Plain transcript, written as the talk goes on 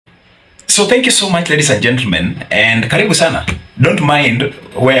So thank you so much, ladies and gentlemen, and karibu sana. Don't mind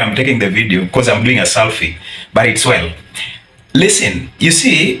where I'm taking the video because I'm doing a selfie, but it's well. Listen, you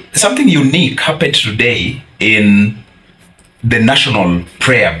see, something unique happened today in the National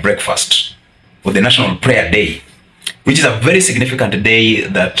Prayer Breakfast, or the National Prayer Day, which is a very significant day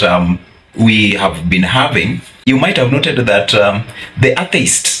that we have been having. You might have noted that the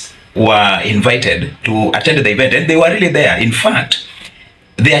atheists were invited to attend the event, and they were really there. In fact,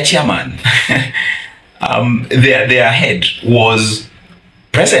 their chairman, their head was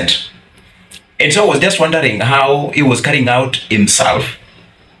present. And so I was just wondering how he was carrying out himself,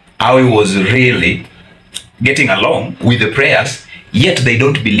 how he was really getting along with the prayers, yet they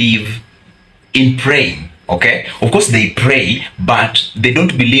don't believe in praying, okay? Of course they pray, but they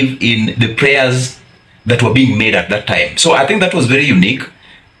don't believe in the prayers that were being made at that time. So I think that was very unique,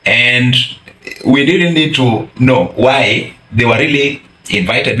 and we didn't need to know why they were really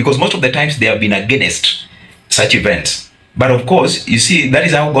invited, because most of the times they have been against such events. But of course, you see, that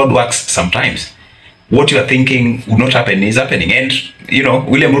is how God works sometimes. What you are thinking would not happen is happening. And, you know,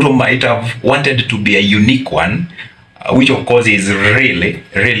 William Ruto might have wanted to be a unique one, which of course is really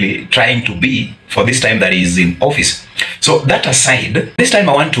trying to be for this time that he is in office. So that aside, this time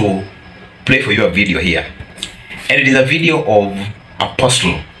I want to play for you a video here. And it is a video of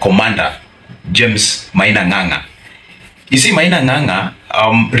Apostle Commander James Maina Ng'ang'a. You see, Maina Ng'ang'a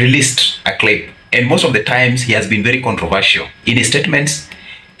released a clip, and most of the times he has been very controversial in his statements,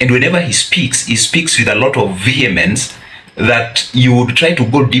 and whenever he speaks with a lot of vehemence that you would try to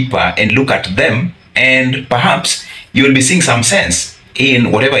go deeper and look at them, and perhaps you will be seeing some sense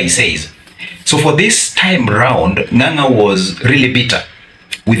in whatever he says. So for this time round, Ng'ang'a was really bitter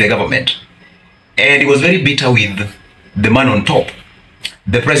with the government, and he was very bitter with the man on top,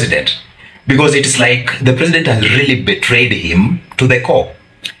 the president, because it is like the president has really betrayed him to the core.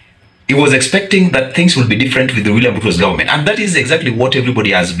 He was expecting that things will be different with the William Ruto's government, and that is exactly what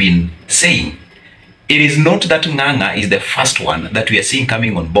everybody has been saying. It is not that Ng'ang'a is the first one that we are seeing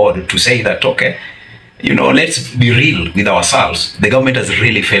coming on board to say that, okay, you know, let's be real with ourselves. The government has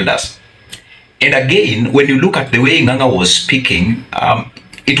really failed us. And again, when you look at the way Ng'ang'a was speaking,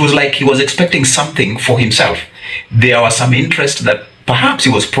 it was like he was expecting something for himself. There was some interest that perhaps he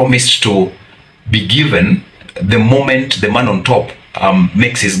was promised to be given the moment the man on top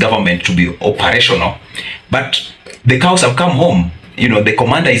makes his government to be operational. But the cows have come home. You know, the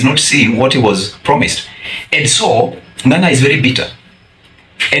commander is not seeing what he was promised. And so Ng'ang'a is very bitter.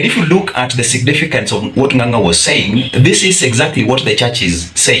 And if you look at the significance of what Ng'ang'a was saying, this is exactly what the church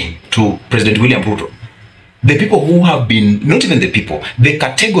is saying to President William Ruto. The people who have been, not even the people, the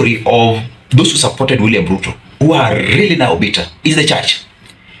category of those who supported William Ruto, who are really now bitter, is the church.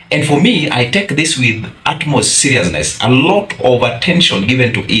 And for me, I take this with utmost seriousness, a lot of attention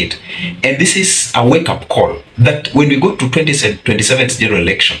given to it. And this is a wake-up call that when we go to 27th general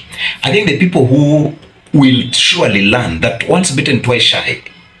election, I think the people who will surely learn that once bitten, twice shy,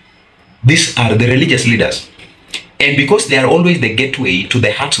 these are the religious leaders. And because they are always the gateway to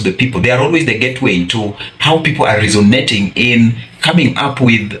the hearts of the people, they are always the gateway to how people are resonating in coming up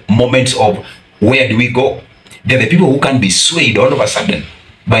with moments of where do we go. They're the people who can be swayed all of a sudden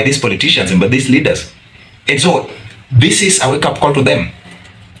by these politicians and by these leaders. And so this is a wake-up call to them.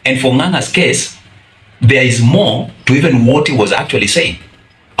 And for Ng'ang'a's case, there is more to even what he was actually saying.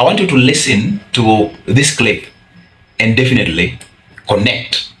 I want you to listen to this clip and definitely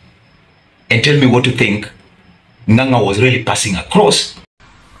connect and tell me what you think Ng'ang'a was really passing across.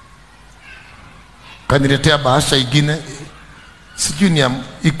 Kaniletea bahasha ingine sijui ni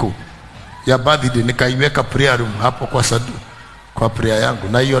iko ya birthday, nikaiweka prayer room hapo kwa prayer yangu,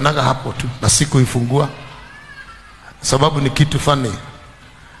 na ionaga hapo tu na sikuifungua sababu ni kitu funny.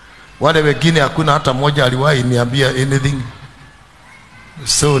 Wale wengine hakuna hata moja aliwahi niambia anything,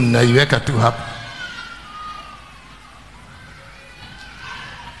 so naiweka tu hapo.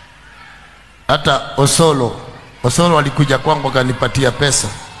 Hata Osolo alikuja kwangu akanipatia pesa,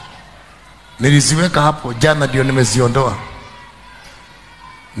 niliziweka hapo jana, ndio nimeziondoa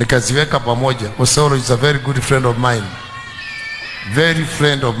nikaziweka pamoja. Osolo is a very good friend of mine, very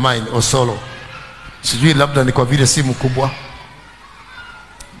friend of mine Osolo. Sijui labda ni kwa vile si mkubwa,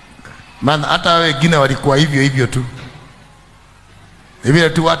 maana hata wengine walikuwa hivyo tu. Vile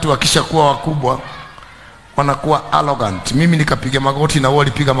tu watu wakisha kuwa wakubwa wanakuwa arrogant. Mimi nikapiga magoti na wao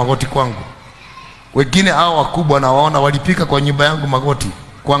walipiga magoti kwangu. Wengine hao wakubwa na waona walipika kwa nyumba yangu magoti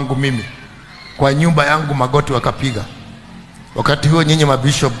kwangu, mimi kwa nyumba yangu magoti wakapiga. Wakati huo nyinyi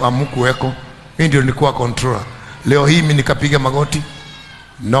mabishop amkuweko, mimi ndio nilikuwa controller. Leo hii mimi nikapiga magoti?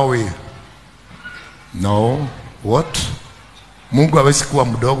 No way. No. What? Mungu hawezi kuwa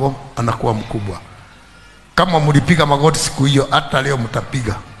mdogo, anakuwa mkubwa. Kama mlipiga magoti siku hiyo, hata leo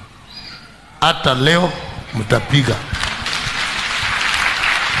mtapiga. Hata leo mtapiga.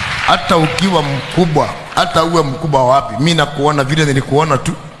 Hata ukiwa mkubwa, hata uwe mkubwa wapi. Mimi nakuona vile nilikuona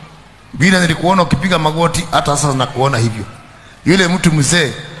tu. Vile nilikuona ukipiga magoti, hata sasa nakuona hivyo. Yule mtu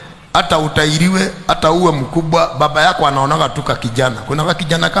mzee, hata utairiwe, hata uwe mkubwa, baba yako anaonaga tu kijana. Kuna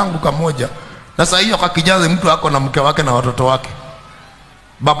kijana kangu kamoja. Sasa hiyo kijana mtu ako na mke wake na watoto wake.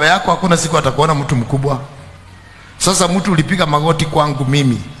 Baba yako hakuna siku atakuona mtu mkubwa. Sasa mtu ulipiga magoti kwangu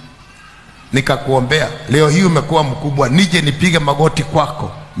mimi, nikakuombea. Leo hii umekuwa mkubwa, nije nipige magoti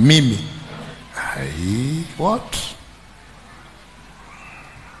kwako mimi. What?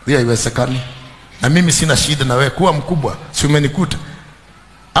 Hiyo haiwezekani. Na mimi sina shida na wewe kuwa mkubwa. Si umenikuta?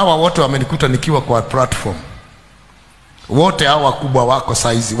 Hawa wote wamenikuta nikiwa kwa platform. Wote hawa wakubwa wako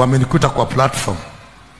saizi wamenikuta kwa platform.